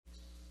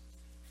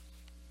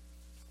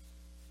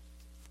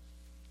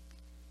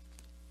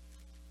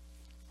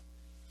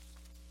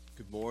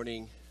Good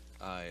morning.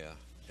 I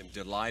am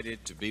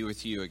delighted to be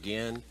with you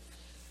again.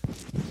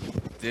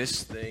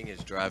 This thing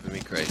is driving me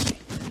crazy.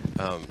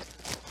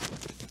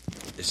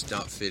 It's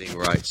not fitting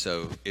right,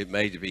 so it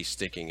may be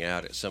sticking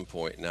out at some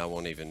point, and I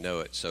won't even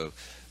know it. So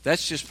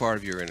that's just part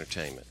of your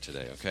entertainment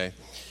today, okay?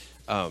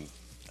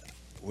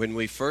 When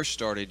we first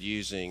started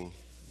using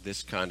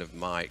this kind of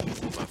mic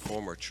in my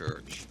former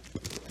church,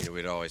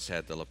 we'd always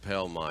had the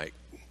lapel mic.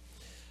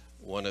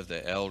 One of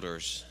the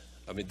elders,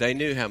 they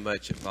knew how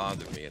much it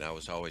bothered me, and I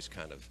was always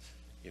kind of,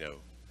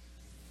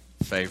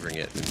 favoring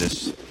it in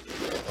this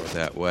or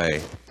that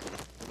way.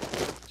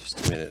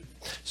 Just a minute.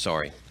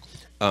 Sorry.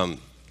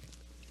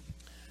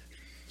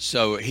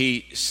 So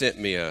he sent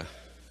me a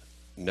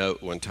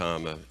note one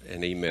time,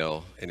 an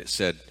email, and it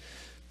said,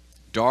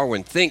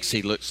 Darwin thinks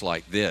he looks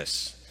like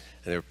this.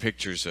 And there were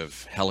pictures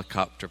of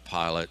helicopter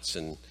pilots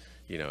and,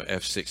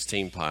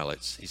 F-16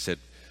 pilots. He said,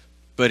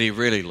 but he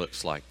really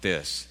looks like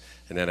this.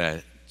 And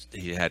then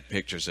he had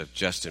pictures of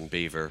Justin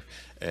Bieber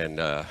and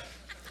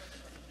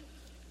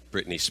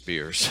Britney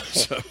Spears.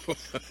 So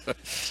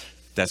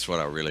that's what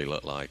I really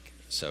look like.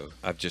 So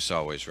I've just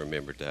always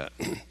remembered that.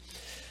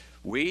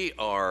 We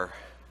are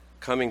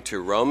coming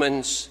to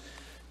Romans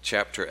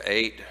chapter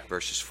 8,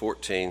 verses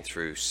 14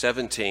 through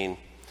 17.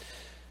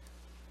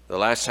 The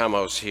last time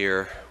I was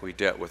here, we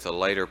dealt with a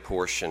later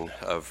portion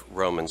of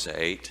Romans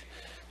 8.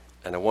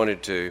 And I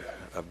wanted to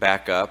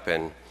back up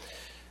and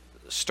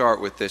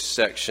start with this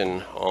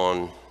section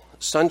on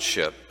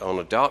sonship, on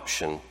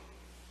adoption.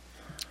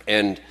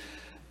 And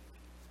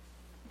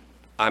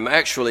I'm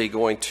actually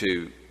going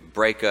to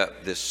break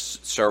up this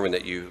sermon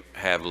that you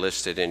have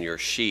listed in your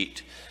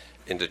sheet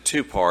into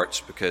two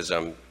parts because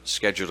I'm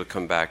scheduled to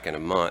come back in a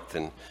month.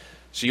 And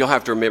so you'll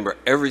have to remember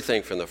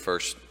everything from the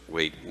first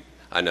week.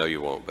 I know you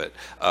won't, but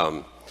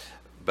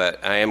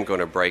I am going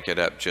to break it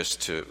up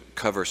just to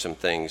cover some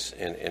things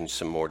in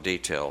some more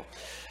detail.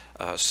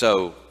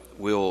 So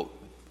we'll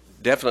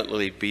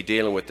definitely be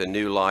dealing with the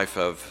new life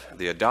of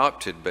the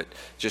adopted, but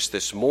just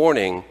this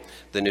morning,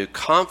 the new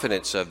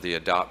confidence of the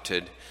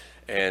adopted,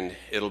 and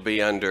it'll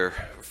be under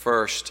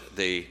first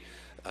the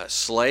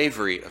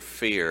slavery of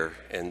fear,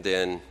 and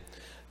then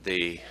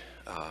the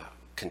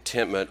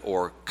contentment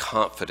or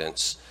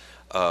confidence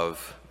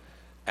of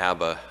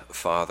Abba,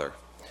 Father.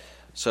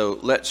 So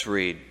let's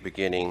read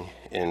beginning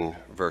in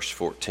verse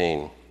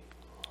 14.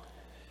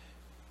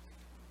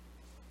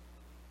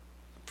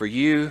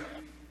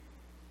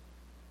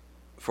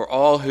 For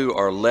all who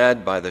are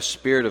led by the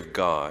Spirit of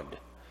God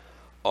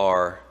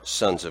are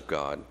sons of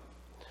God.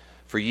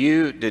 For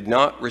you did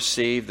not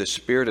receive the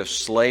spirit of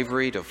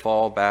slavery to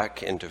fall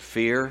back into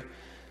fear,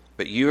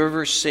 but you have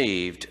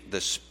received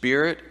the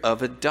Spirit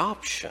of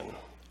adoption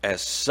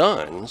as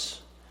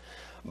sons,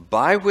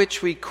 by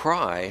which we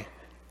cry,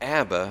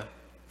 Abba,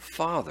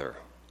 Father.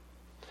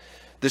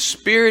 The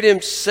Spirit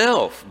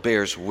Himself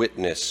bears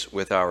witness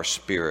with our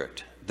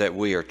spirit that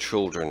we are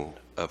children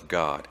of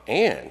God,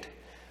 and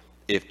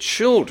if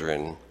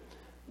children,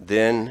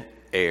 then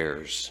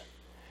heirs,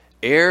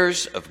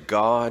 heirs of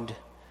God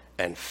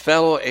and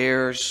fellow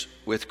heirs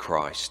with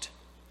Christ,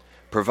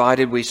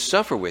 provided we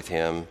suffer with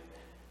Him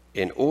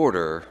in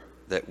order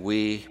that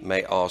we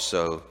may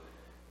also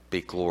be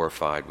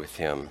glorified with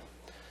Him.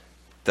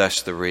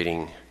 Thus the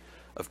reading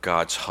of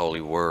God's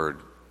holy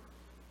word.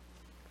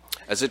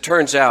 As it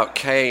turns out,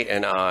 Kay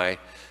and I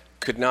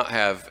could not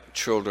have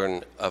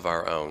children of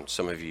our own.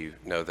 Some of you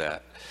know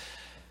that.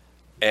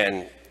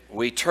 And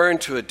we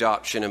turned to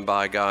adoption, and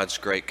by God's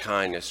great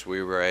kindness,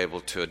 we were able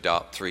to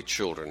adopt 3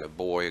 children, a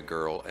boy, a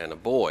girl, and a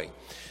boy.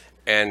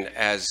 And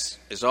as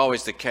is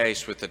always the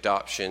case with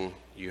adoption,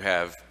 you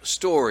have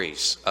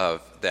stories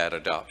of that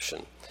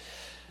adoption.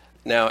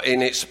 Now,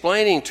 in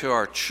explaining to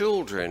our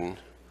children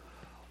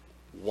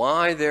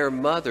why their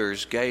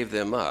mothers gave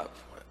them up,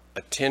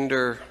 a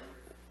tender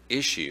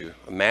issue,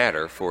 a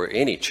matter for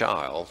any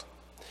child,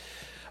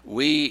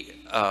 we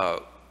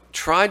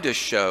tried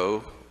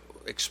to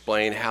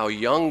explain how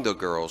young the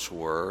girls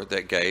were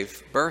that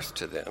gave birth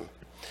to them.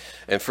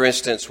 And for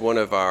instance, one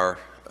of our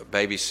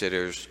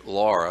babysitters,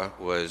 Laura,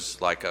 was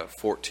like a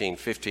 14,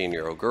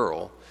 15-year-old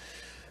girl.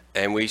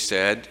 And we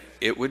said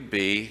it would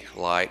be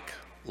like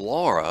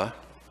Laura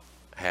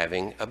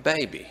having a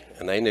baby.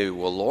 And they knew,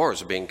 well,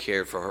 Laura's being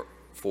cared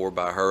for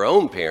by her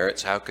own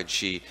parents. How could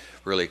she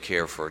really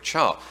care for a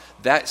child?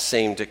 That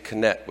seemed to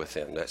connect with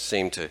them. That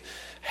seemed to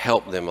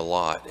help them a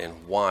lot in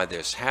why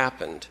this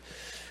happened.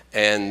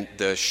 And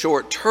the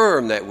short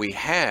term that we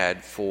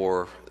had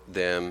for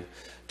them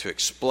to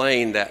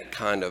explain that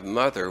kind of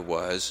mother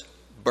was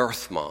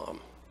birth mom.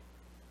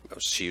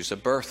 She was a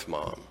birth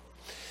mom.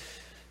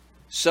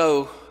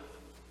 So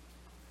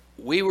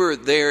we were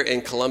there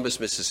in Columbus,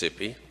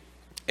 Mississippi,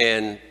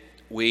 and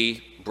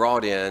we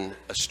brought in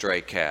a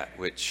stray cat,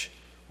 which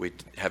we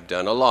have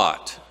done a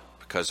lot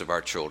because of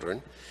our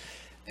children.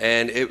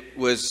 And it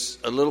was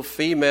a little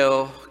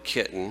female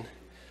kitten,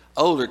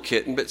 older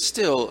kitten, but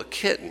still a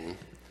kitten.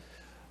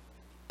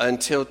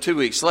 Until 2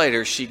 weeks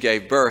later, she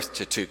gave birth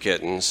to 2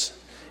 kittens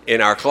in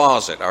our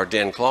closet, our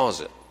den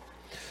closet.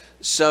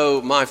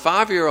 So my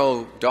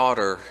 5-year-old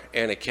daughter,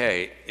 Anna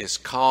Kate, is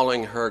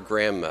calling her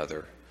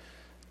grandmother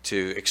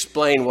to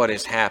explain what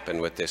has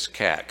happened with this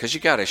cat, because you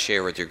got to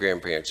share with your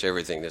grandparents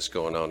everything that's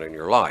going on in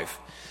your life.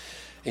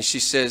 And she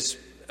says,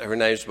 her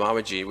name's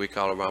Mama Jean. We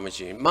call her Mama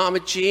Jean.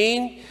 Mama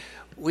Jean,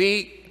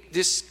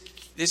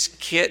 this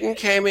kitten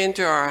came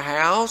into our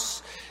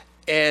house,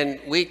 and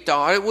we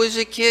thought it was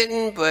a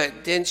kitten,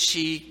 but then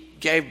she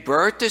gave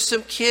birth to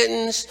some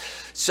kittens,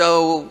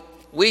 so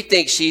we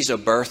think she's a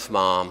birth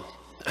mom.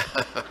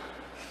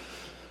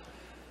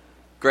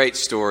 Great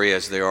story,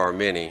 as there are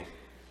many.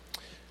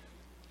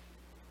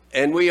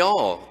 And we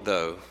all,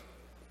 though,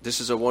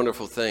 this is a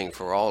wonderful thing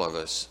for all of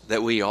us,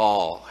 that we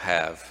all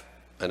have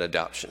an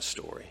adoption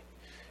story.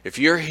 If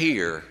you're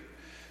here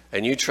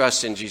and you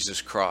trust in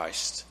Jesus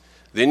Christ,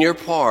 then you're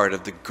part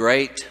of the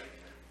great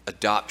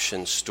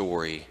adoption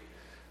story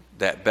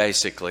that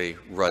basically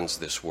runs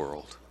this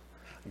world.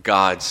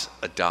 God's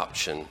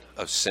adoption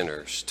of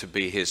sinners to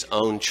be his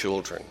own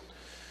children.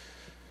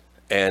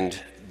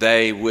 And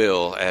they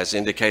will, as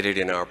indicated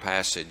in our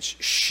passage,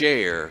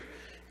 share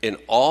in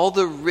all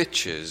the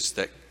riches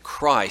that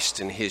Christ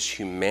in his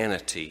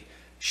humanity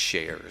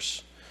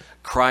shares.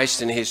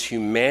 Christ in his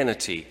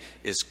humanity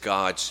is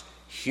God's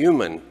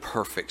human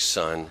perfect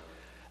Son,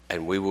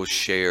 and we will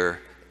share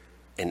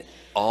in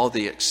all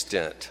the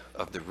extent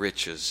of the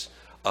riches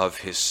of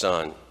his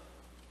Son.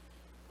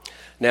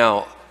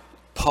 Now,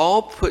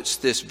 Paul puts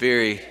this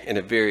in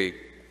a very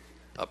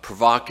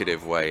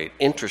provocative way,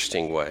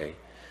 interesting way,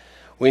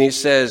 when he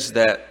says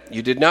that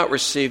you did not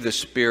receive the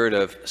spirit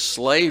of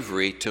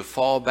slavery to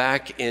fall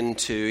back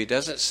into, he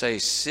doesn't say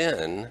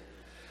sin,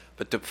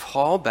 but to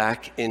fall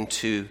back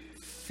into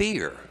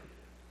fear.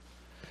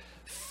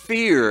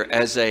 Fear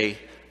as a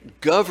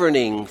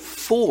governing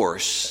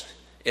force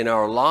in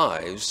our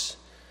lives,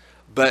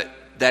 but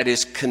that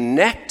is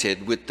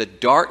connected with the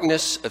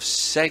darkness of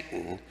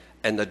Satan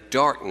and the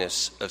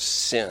darkness of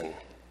sin.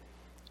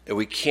 And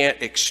we can't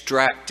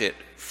extract it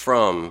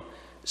from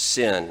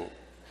sin.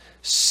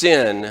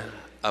 Sin,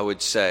 I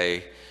would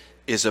say,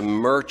 is a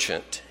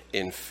merchant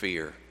in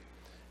fear.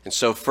 And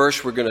so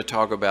first we're going to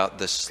talk about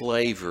the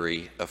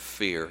slavery of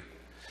fear.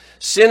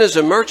 Sin is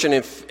a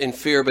merchant in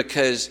fear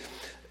because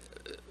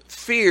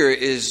fear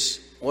is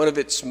one of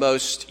its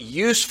most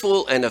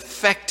useful and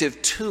effective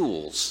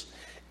tools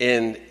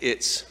in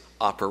its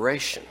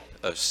operation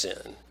of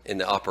sin, in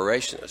the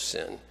operation of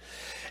sin.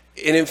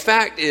 And in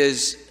fact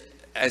is,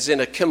 as in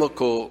a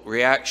chemical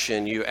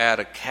reaction, you add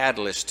a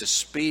catalyst to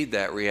speed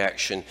that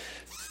reaction.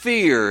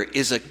 Fear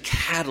is a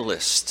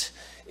catalyst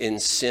in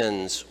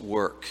sin's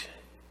work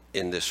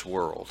in this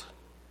world.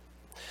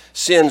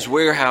 Sin's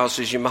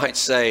warehouses, you might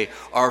say,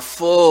 are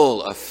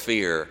full of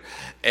fear,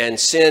 and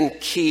sin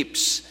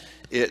keeps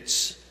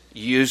its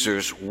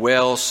users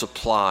well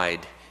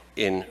supplied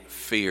in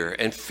fear.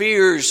 And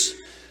fear's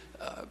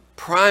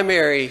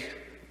primary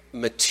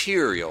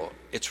material,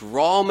 its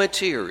raw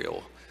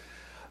material,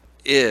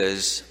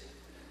 is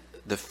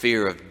the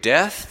fear of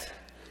death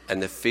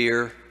and the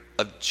fear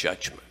of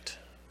judgment.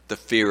 The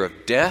fear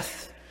of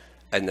death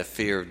and the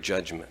fear of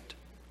judgment.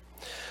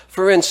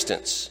 For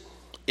instance,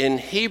 in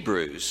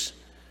Hebrews,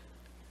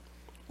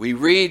 we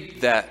read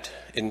that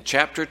in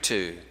chapter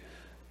 2,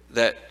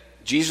 that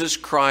Jesus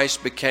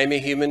Christ became a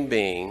human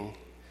being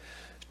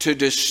to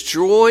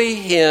destroy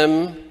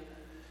him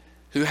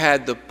who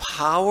had the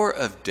power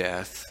of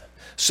death,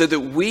 so that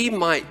we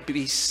might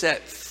be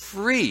set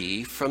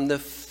free from the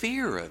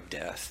fear of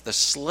death, the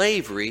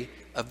slavery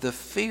of the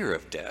fear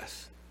of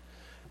death.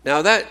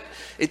 Now that,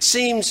 it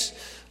seems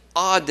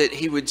odd that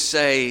he would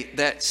say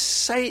that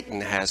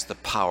Satan has the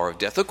power of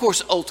death. Of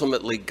course,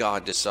 ultimately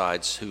God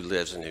decides who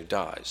lives and who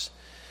dies.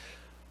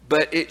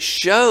 But it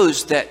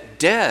shows that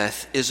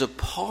death is a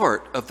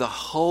part of the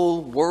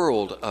whole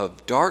world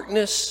of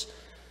darkness,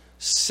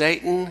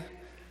 Satan,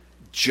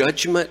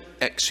 judgment,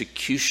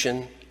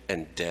 execution,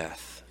 and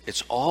death.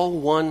 It's all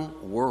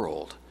one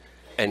world,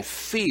 and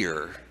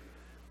fear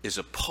is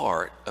a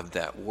part of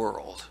that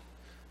world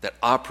that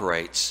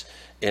operates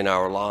in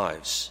our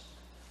lives.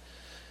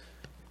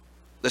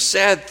 The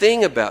sad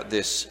thing about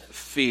this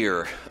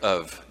fear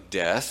of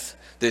death,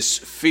 this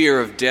fear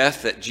of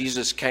death that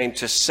Jesus came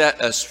to set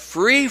us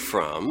free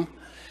from,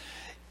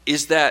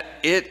 is that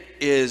it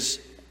is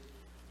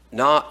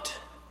not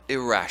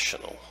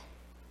irrational.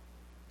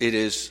 It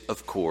is,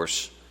 of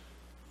course,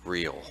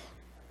 real.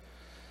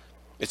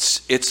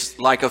 It's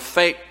like a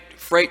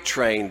freight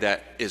train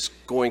that is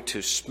going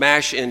to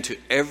smash into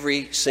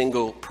every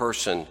single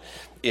person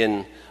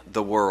in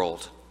the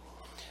world.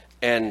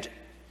 And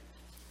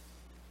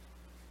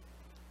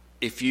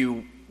if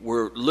you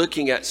were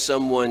looking at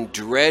someone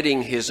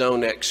dreading his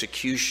own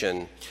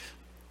execution,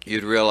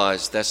 you'd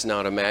realize that's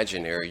not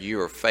imaginary. You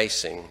are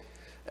facing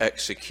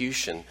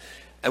execution.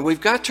 And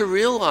we've got to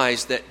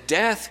realize that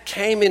death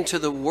came into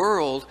the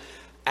world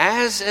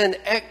as an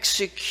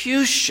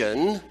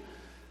execution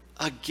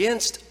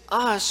against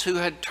us who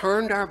had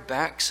turned our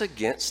backs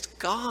against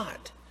God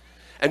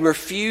and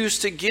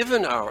refused to give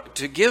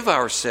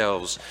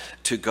ourselves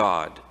to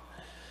God.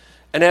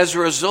 And as a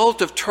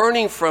result of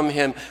turning from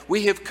him,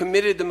 we have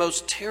committed the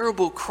most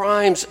terrible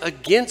crimes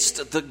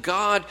against the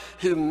God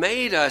who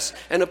made us.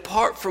 And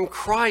apart from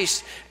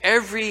Christ,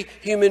 every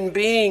human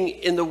being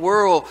in the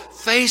world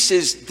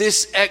faces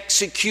this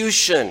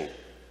execution.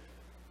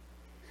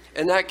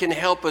 And that can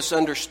help us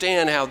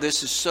understand how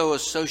this is so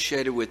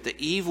associated with the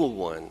evil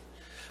one.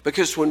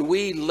 Because when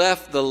we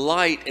left the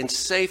light and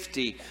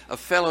safety of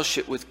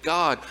fellowship with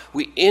God,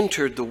 we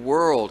entered the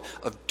world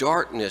of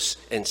darkness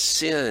and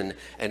sin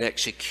and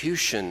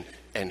execution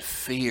and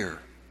fear.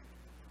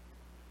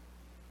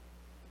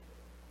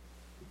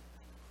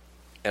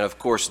 And of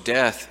course,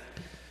 death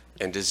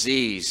and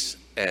disease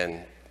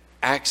and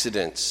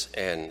accidents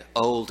and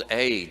old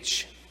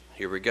age.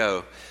 Here we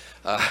go.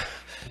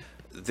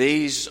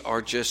 These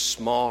are just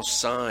small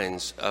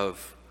signs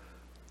of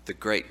the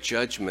great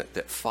judgment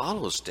that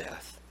follows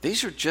death.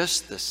 These are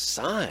just the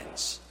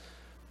signs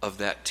of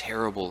that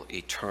terrible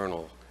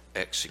eternal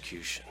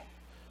execution.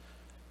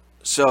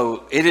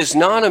 So it is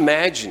not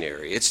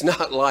imaginary. It's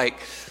not like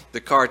the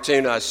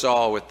cartoon I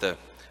saw with the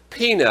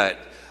peanut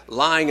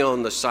lying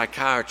on the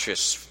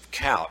psychiatrist's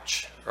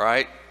couch,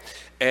 right?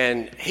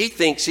 And he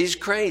thinks he's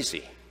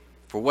crazy.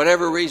 For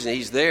whatever reason,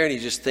 he's there and he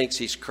just thinks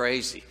he's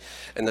crazy.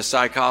 And the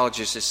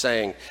psychologist is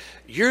saying,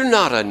 "You're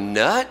not a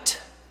nut,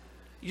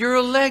 you're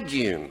a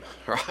legume,"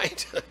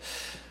 right?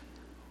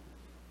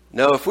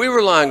 No, if we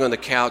were lying on the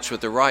couch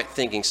with the right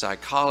thinking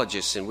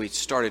psychologist and we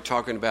started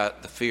talking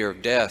about the fear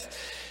of death,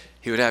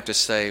 he would have to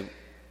say,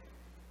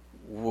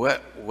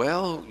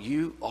 "Well,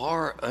 you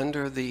are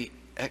under the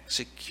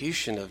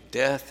execution of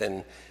death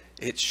and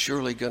it's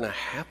surely going to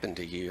happen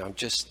to you. I'm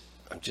just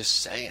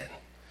saying."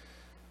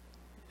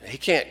 He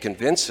can't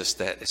convince us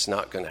that it's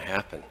not going to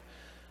happen,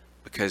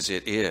 because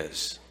it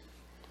is.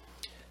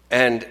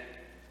 And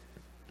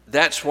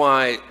that's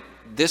why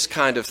this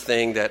kind of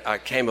thing that I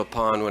came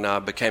upon when I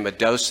became a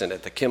docent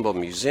at the Kimball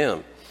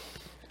Museum.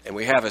 And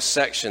we have a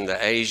section,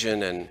 the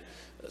Asian and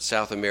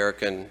South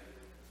American,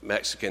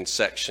 Mexican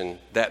section,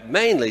 that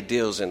mainly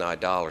deals in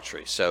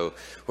idolatry. So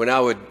when I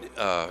would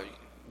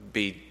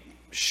be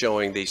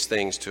showing these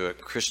things to a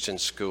Christian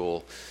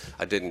school,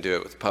 I didn't do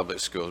it with public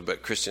schools,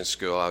 but Christian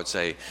school, I would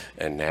say,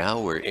 "And now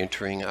we're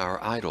entering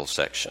our idol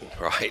section,"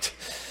 right?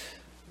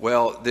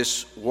 Well,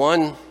 this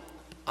one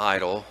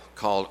idol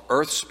called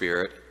Earth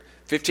Spirit,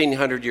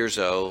 1,500 years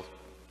old,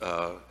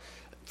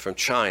 from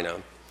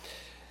China.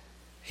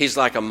 He's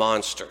like a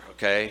monster,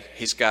 okay?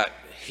 He's got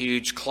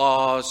huge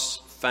claws,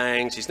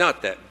 fangs. He's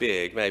not that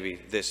big, maybe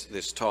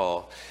this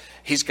tall.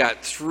 He's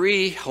got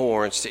 3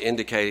 horns to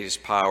indicate his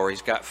power.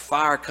 He's got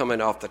fire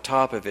coming off the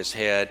top of his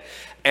head,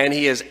 and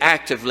he is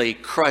actively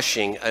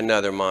crushing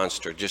another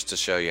monster, just to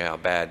show you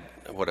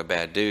what a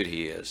bad dude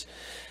he is.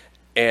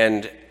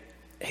 And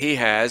he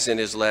has in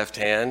his left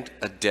hand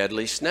a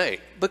deadly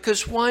snake,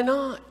 because why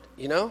not?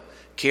 You know,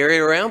 carry it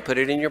around, put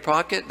it in your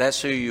pocket.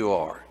 That's who you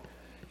are.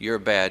 You're a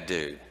bad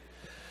dude.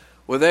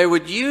 Well, they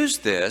would use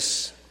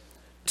this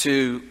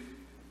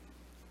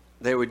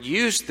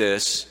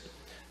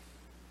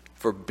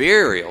for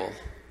burial,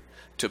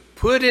 to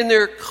put in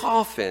their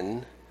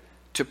coffin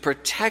to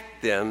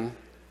protect them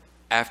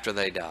after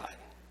they died.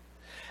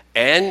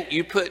 And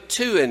you put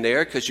 2 in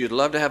there because you'd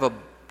love to have a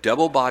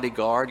double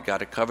bodyguard. Got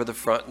to cover the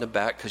front and the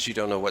back because you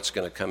don't know what's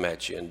going to come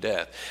at you in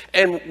death.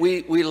 And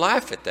we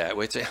laugh at that.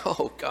 We'd say,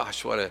 "Oh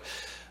gosh,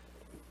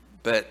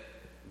 but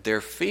their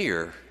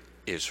fear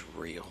is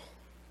real.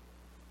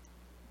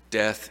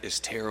 Death is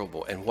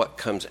terrible. And what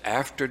comes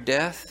after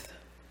death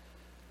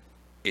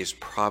is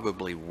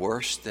probably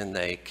worse than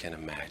they can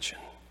imagine."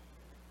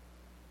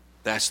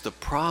 That's the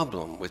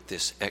problem with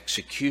this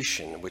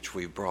execution which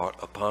we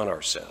brought upon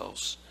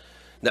ourselves.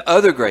 The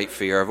other great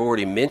fear I've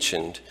already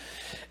mentioned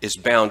is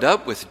bound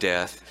up with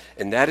death,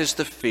 and that is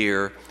the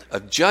fear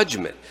of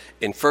judgment.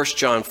 In 1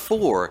 John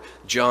 4,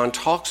 John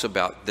talks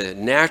about the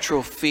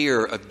natural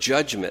fear of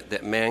judgment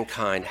that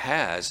mankind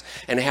has,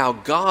 and how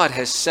God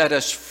has set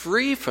us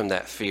free from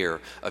that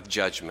fear of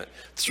judgment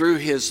through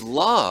his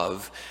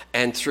love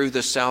and through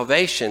the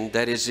salvation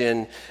that is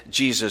in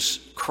Jesus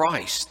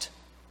Christ.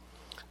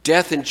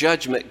 Death and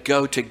judgment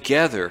go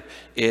together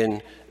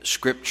in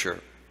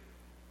Scripture.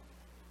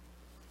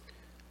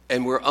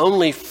 And we're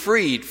only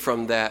freed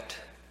from that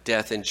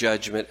death and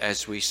judgment,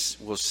 as we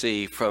will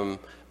see,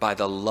 by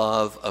the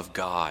love of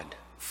God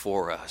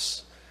for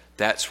us.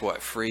 That's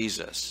what frees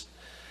us.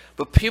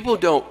 But people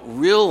don't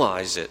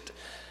realize it,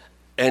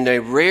 and they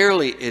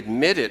rarely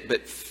admit it,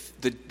 but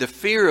the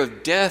fear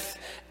of death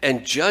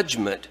and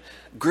judgment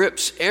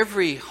grips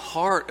every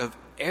heart of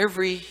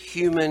every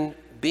human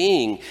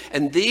being.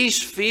 And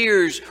these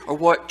fears are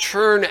what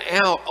churn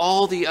out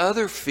all the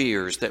other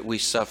fears that we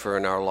suffer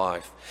in our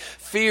life.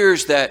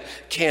 Fears that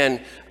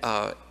can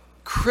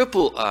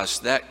cripple us,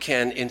 that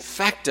can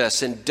infect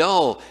us and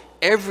dull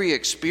every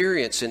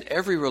experience and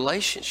every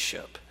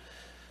relationship.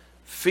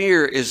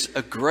 Fear is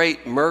a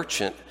great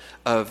merchant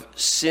of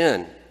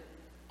sin.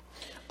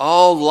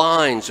 All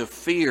lines of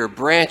fear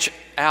branch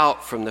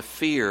out from the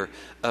fear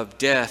of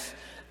death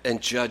and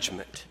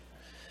judgment.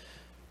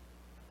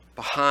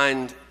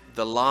 Behind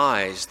the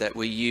lies that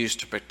we use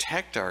to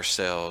protect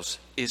ourselves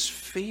is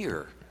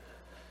fear.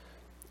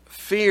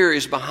 Fear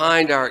is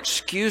behind our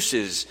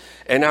excuses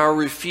and our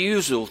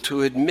refusal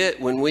to admit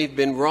when we've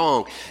been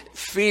wrong.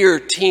 Fear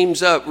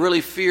teams up.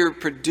 Really, fear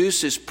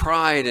produces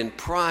pride, and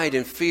pride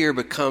and fear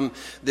become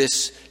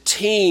this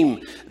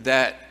team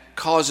that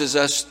causes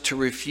us to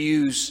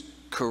refuse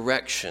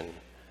correction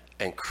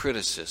and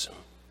criticism,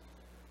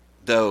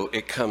 though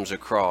it comes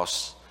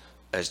across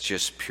as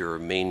just pure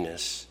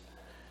meanness.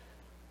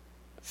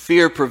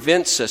 Fear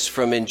prevents us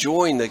from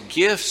enjoying the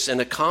gifts and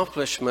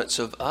accomplishments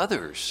of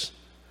others.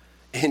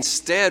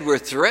 Instead, we're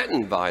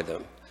threatened by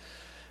them,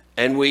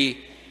 and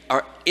we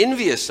are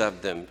envious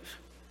of them.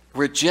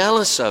 We're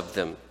jealous of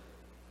them.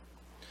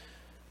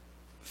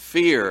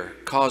 Fear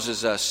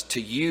causes us to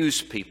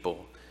use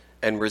people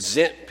and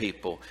resent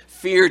people.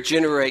 Fear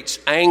generates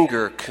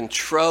anger,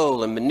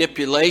 control, and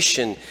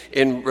manipulation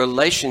in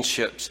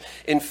relationships.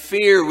 In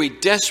fear, we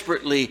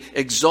desperately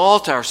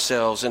exalt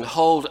ourselves and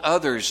hold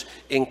others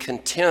in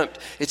contempt.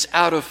 It's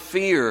out of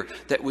fear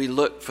that we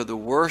look for the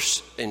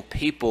worst in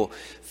people.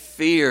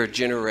 Fear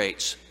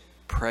generates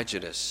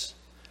prejudice.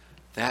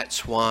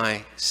 That's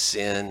why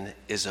sin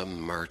is a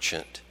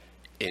merchant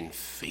in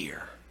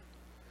fear.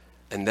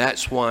 And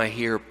that's why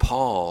here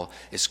Paul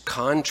is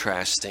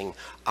contrasting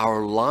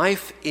our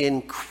life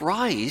in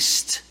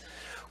Christ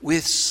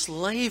with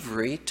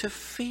slavery to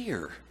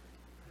fear.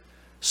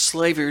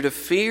 Slavery to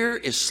fear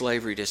is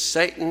slavery to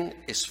Satan,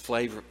 is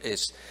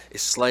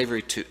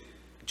slavery to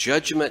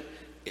judgment,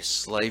 is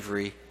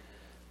slavery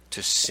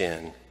to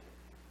sin.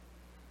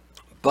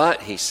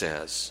 But, he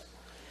says,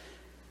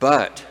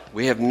 but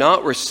we have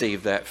not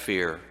received that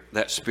fear,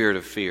 that spirit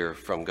of fear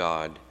from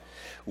God.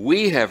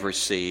 We have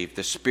received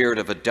the spirit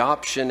of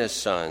adoption as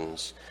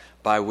sons,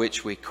 by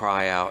which we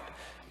cry out,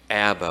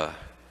 Abba,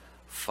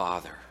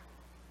 Father.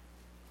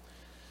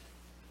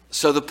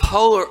 So the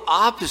polar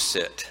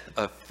opposite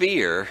of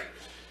fear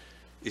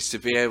is to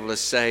be able to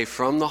say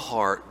from the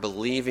heart,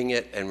 believing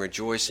it and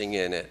rejoicing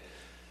in it,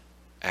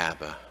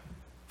 Abba,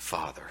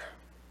 Father.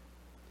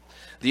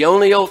 The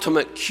only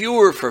ultimate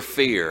cure for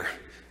fear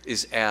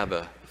is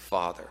Abba,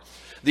 Father.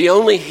 The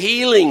only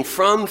healing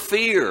from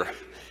fear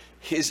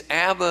is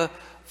Abba,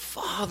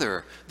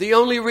 Father. The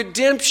only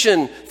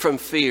redemption from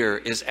fear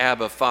is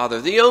Abba,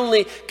 Father. The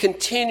only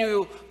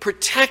continual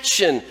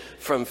protection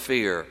from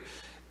fear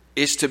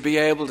is to be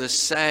able to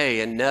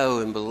say and know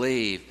and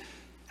believe,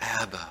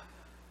 Abba,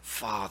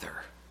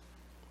 Father.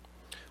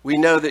 We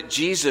know that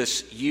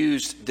Jesus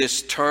used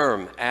this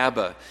term,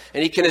 Abba,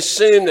 and he can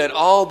assume that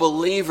all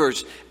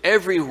believers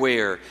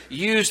everywhere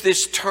use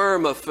this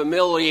term of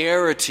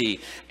familiarity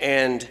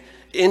and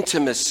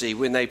intimacy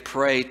when they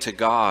pray to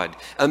God.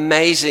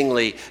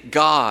 Amazingly,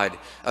 God,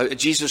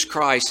 Jesus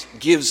Christ,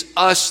 gives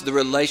us the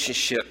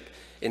relationship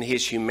in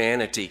his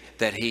humanity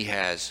that he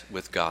has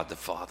with God the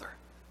Father.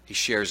 He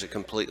shares it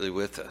completely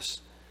with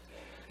us.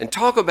 And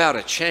talk about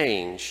a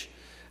change.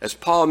 As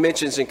Paul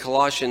mentions in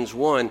Colossians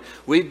 1,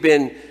 we've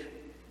been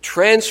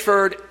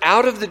transferred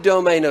out of the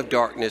domain of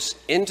darkness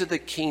into the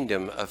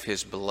kingdom of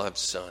his beloved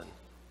Son.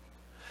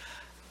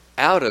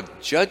 Out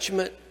of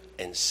judgment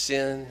and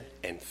sin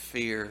and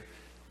fear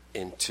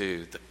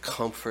into the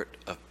comfort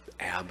of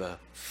Abba,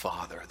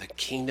 Father, the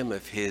kingdom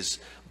of his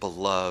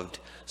beloved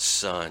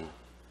Son.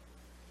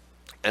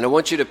 And I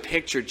want you to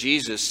picture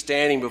Jesus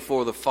standing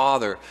before the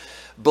Father,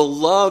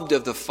 beloved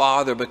of the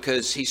Father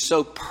because he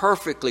so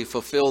perfectly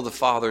fulfilled the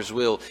Father's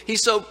will. He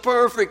so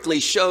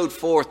perfectly showed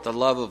forth the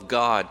love of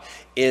God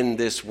in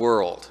this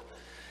world.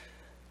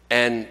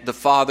 And the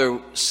Father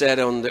said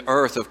on the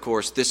earth, of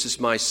course, this is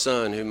my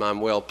Son whom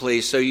I'm well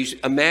pleased. So you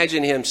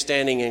imagine him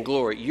standing in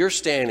glory. You're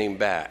standing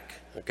back.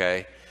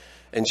 Okay?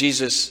 And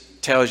Jesus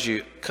tells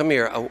you, come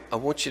here, I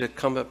want you to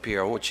come up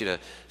here. I want you to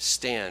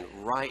stand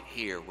right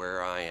here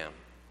where I am.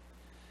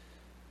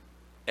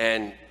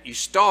 And you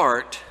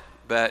start,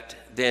 but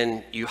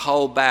then you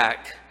hold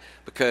back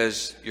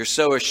because you're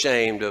so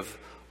ashamed of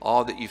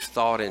all that you've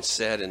thought and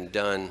said and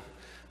done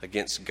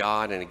against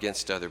God and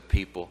against other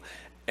people.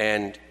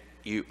 And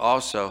you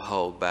also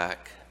hold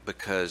back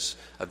because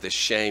of the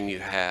shame you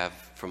have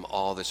from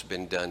all that's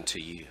been done to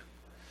you.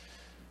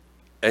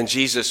 And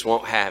Jesus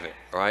won't have it,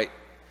 right?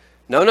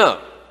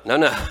 No.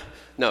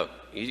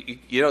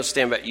 You don't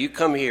stand back. You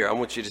come here. I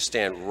want you to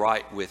stand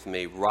right with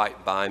me,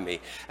 right by me.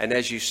 And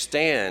as you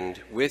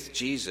stand with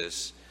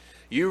Jesus,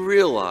 you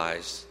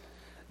realize,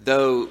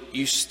 though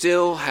you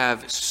still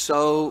have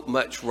so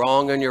much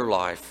wrong in your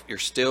life, you're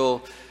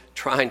still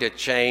trying to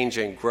change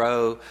and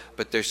grow,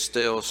 but there's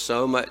still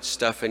so much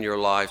stuff in your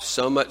life,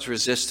 so much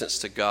resistance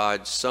to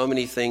God, so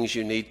many things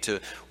you need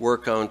to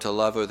work on to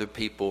love other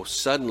people.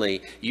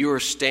 Suddenly, you are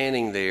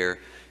standing there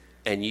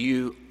and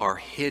you are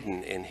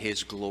hidden in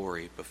his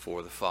glory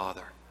before the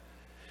Father.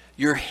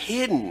 You're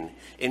hidden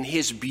in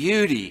his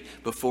beauty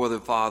before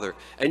the Father.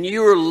 And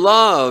you are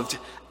loved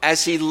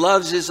as he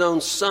loves his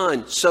own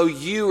Son. So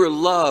you are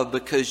loved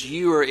because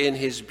you are in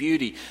his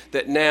beauty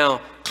that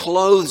now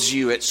clothes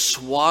you, it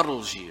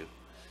swaddles you.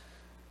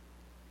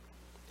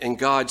 And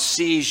God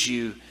sees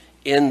you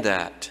in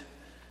that.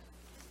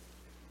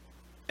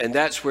 And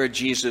that's where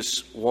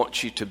Jesus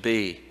wants you to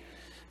be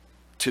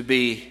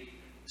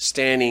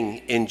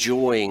standing,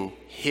 enjoying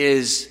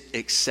his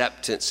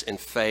acceptance and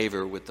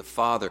favor with the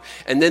Father.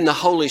 And then the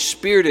Holy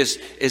Spirit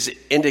is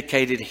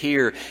indicated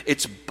here.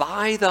 It's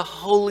by the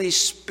Holy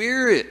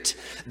Spirit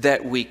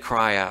that we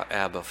cry out,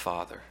 Abba,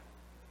 Father.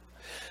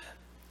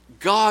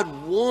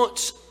 God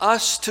wants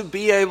us to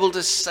be able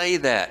to say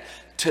that,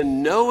 to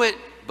know it,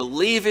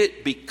 believe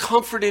it, be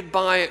comforted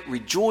by it,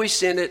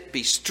 rejoice in it,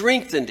 be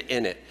strengthened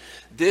in it.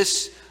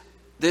 This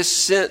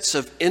sense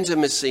of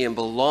intimacy and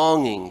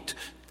belonging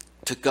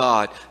to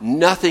God,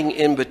 nothing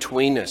in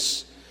between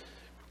us.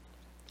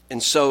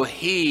 And so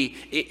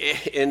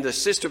in the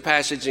sister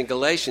passage in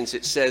Galatians,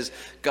 it says,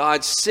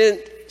 God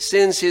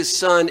sends his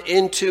Son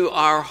into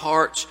our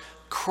hearts,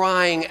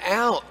 crying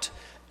out,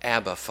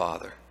 Abba,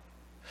 Father,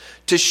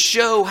 to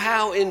show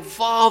how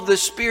involved the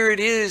Spirit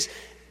is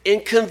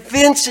in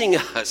convincing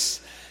us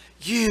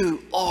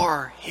you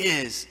are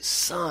his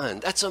son.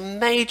 That's a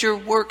major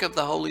work of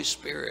the Holy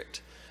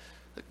Spirit,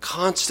 to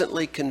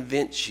constantly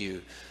convince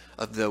you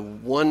of the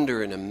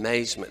wonder and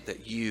amazement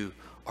that you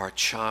are a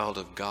child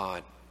of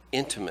God,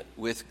 intimate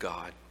with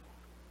God.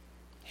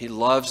 He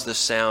loves the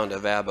sound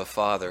of Abba,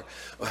 Father.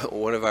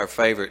 One of our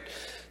favorite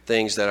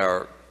things that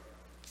our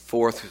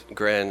fourth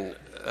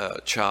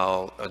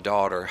grandchild, a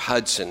daughter,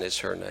 Hudson is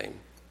her name.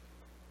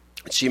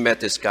 She met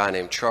this guy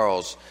named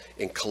Charles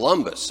in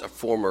Columbus, a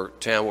former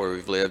town where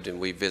we've lived, and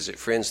we visit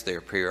friends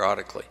there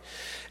periodically.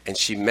 And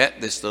she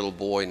met this little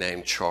boy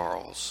named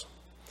Charles.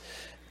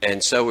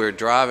 And so we were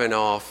driving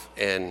off,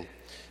 and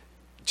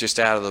just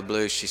out of the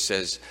blue, she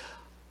says,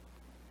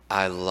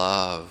 I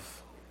loved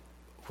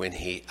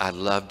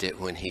it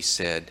when he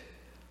said,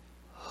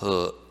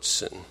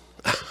 Hudson.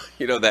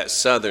 You know, that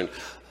southern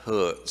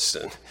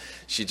Hudson.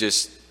 She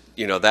just,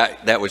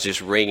 that was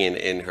just ringing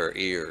in her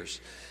ears.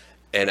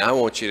 And I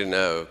want you to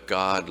know,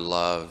 God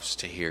loves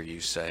to hear you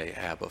say,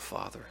 Abba,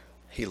 Father.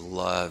 He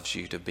loves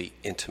you to be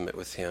intimate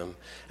with him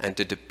and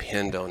to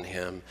depend on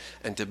him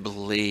and to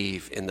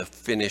believe in the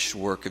finished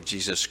work of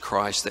Jesus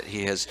Christ, that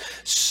he has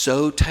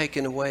so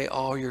taken away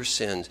all your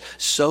sins,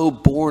 so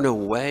borne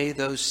away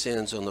those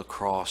sins on the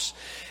cross,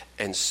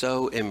 and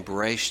so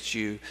embraced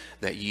you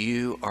that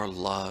you are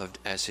loved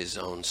as his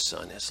own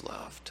Son is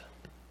loved.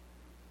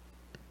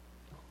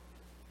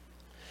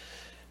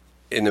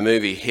 In the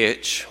movie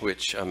Hitch,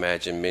 which I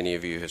imagine many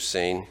of you have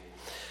seen,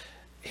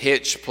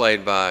 Hitch,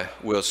 played by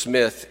Will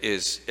Smith,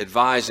 is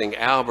advising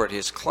Albert,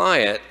 his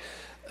client,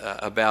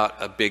 about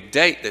a big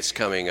date that's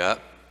coming up.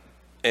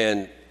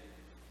 And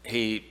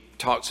he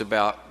talks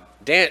about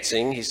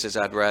dancing. He says,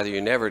 I'd rather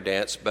you never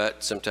dance,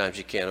 but sometimes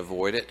you can't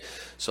avoid it.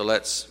 So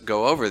let's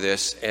go over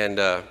this. And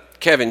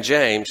Kevin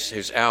James,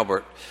 who's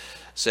Albert,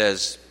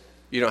 says,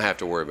 you don't have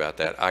to worry about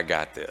that. I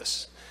got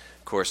this.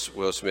 Of course,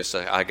 Will Smith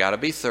said, I got to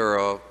be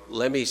thorough.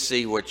 Let me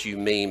see what you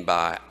mean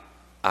by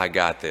I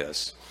got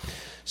this.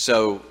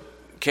 So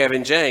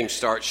Kevin James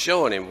starts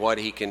showing him what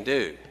he can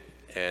do.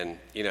 And,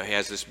 he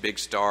has this big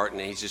start,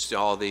 and he's just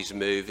all these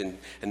moves. And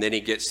then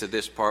he gets to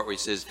this part where he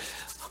says,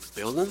 I'm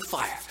building the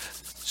fire,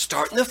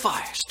 starting the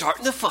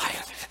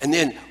fire. And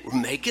then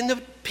we're making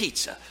the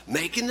pizza.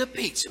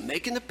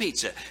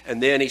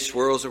 And then he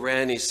swirls around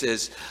and he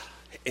says,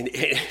 and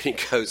he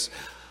goes,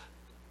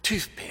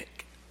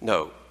 toothpick.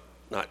 No,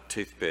 not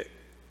toothpick.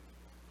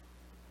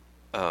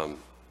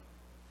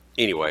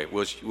 Anyway,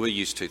 we'll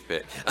use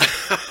toothpick.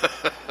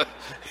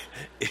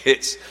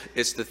 It's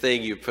the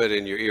thing you put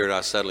in your ear, and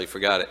I suddenly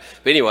forgot it.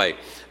 But anyway,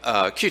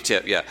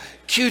 Q-tip, yeah.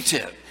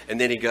 Q-tip. And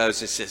then he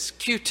goes and says,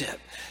 Q-tip.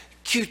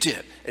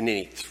 And then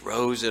he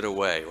throws it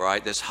away,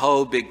 right? This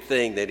whole big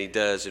thing that he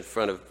does in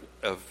front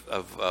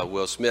of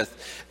Will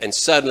Smith. And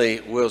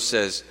suddenly Will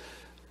says,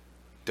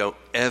 don't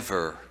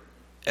ever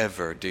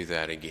do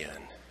that again.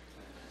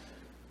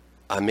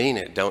 I mean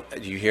it. Do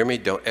you hear me?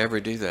 Don't ever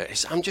do that. He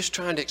said, I'm just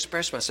trying to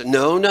express myself.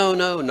 No,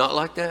 not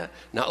like that.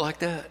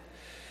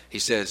 He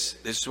says,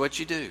 this is what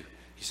you do.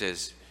 He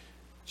says,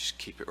 just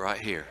keep it right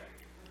here.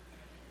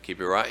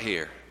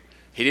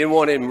 He didn't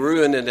want him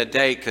ruining the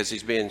date because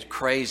he's being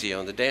crazy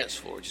on the dance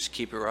floor. Just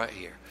keep it right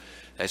here.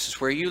 This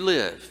is where you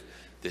live.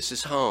 This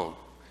is home.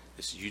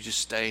 You just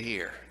stay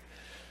here.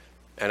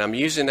 And I'm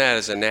using that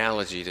as an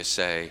analogy to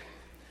say,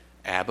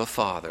 Abba,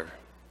 Father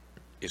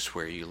is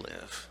where you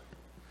live.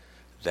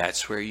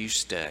 That's where you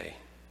stay.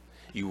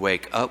 You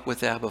wake up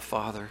with Abba,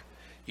 Father.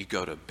 You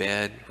go to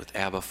bed with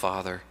Abba,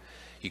 Father.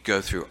 You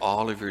go through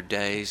all of your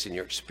days and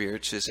your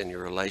experiences and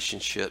your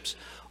relationships,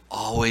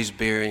 always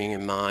bearing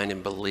in mind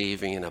and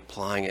believing and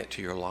applying it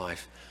to your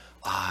life.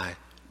 I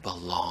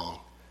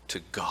belong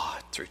to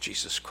God through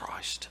Jesus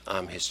Christ.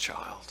 I'm his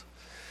child.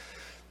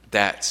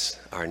 That's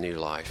our new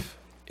life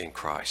in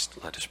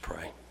Christ. Let us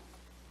pray.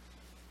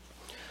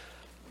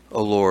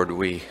 Oh Lord,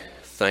 we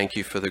thank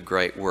you for the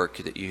great work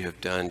that you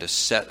have done to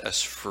set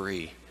us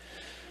free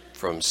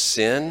from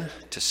sin,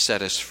 to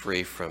set us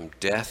free from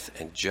death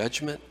and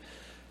judgment,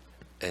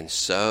 and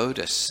so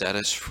to set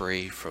us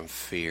free from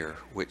fear,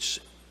 which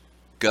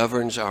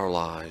governs our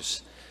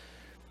lives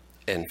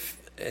and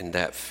and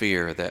that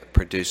fear that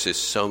produces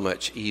so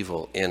much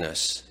evil in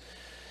us.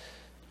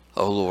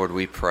 Oh Lord,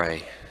 we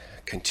pray,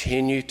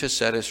 continue to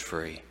set us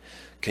free.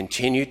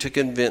 Continue to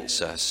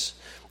convince us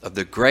of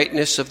the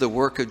greatness of the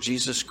work of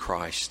Jesus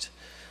Christ,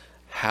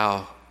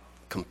 how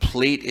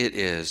complete it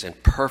is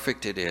and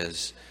perfect it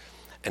is,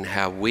 and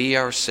how we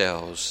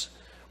ourselves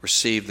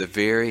receive the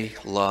very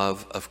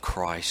love of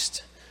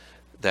Christ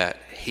that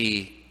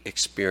he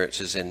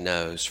experiences and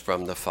knows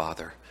from the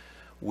Father.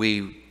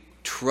 We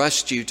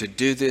trust you to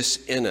do this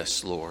in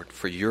us, Lord,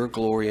 for your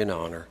glory and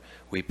honor.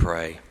 We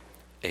pray.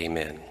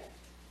 Amen.